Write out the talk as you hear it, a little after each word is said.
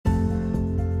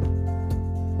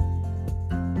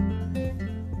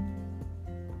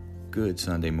Good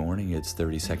Sunday morning. It's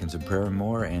 30 Seconds of Prayer and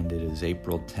More, and it is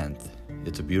April 10th.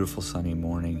 It's a beautiful sunny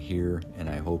morning here, and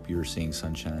I hope you're seeing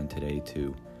sunshine today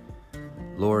too.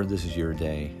 Lord, this is your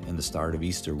day and the start of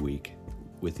Easter week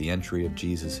with the entry of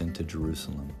Jesus into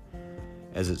Jerusalem.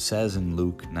 As it says in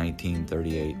Luke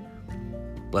 19:38,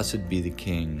 "Blessed be the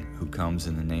King who comes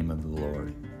in the name of the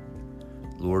Lord."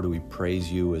 Lord, we praise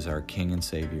you as our King and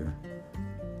Savior,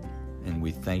 and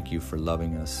we thank you for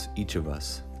loving us, each of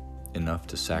us, enough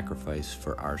to sacrifice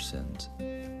for our sins.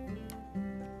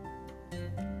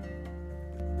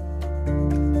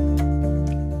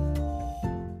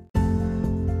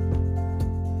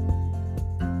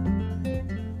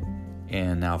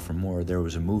 And now for more. There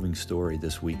was a moving story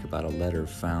this week about a letter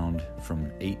found from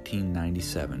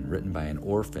 1897 written by an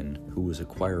orphan who was a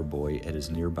choir boy at his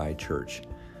nearby church.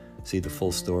 See the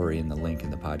full story in the link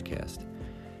in the podcast.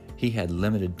 He had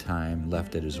limited time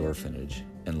left at his orphanage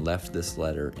and left this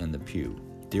letter in the pew.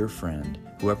 "Dear friend,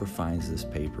 whoever finds this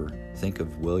paper, think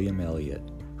of William Elliot,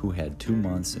 who had 2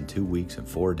 months and 2 weeks and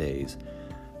 4 days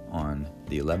on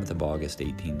the 11th of August,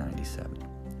 1897.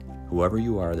 Whoever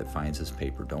you are that finds this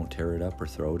paper, don't tear it up or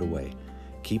throw it away.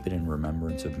 Keep it in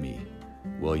remembrance of me,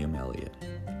 William Elliot.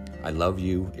 I love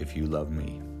you if you love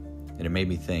me." And it made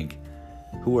me think,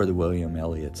 who are the William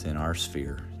Elliots in our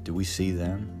sphere? Do we see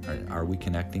them? Are we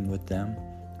connecting with them?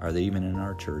 Are they even in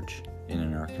our church and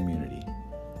in our community?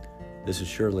 This is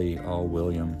surely all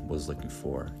William was looking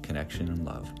for, connection and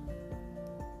love.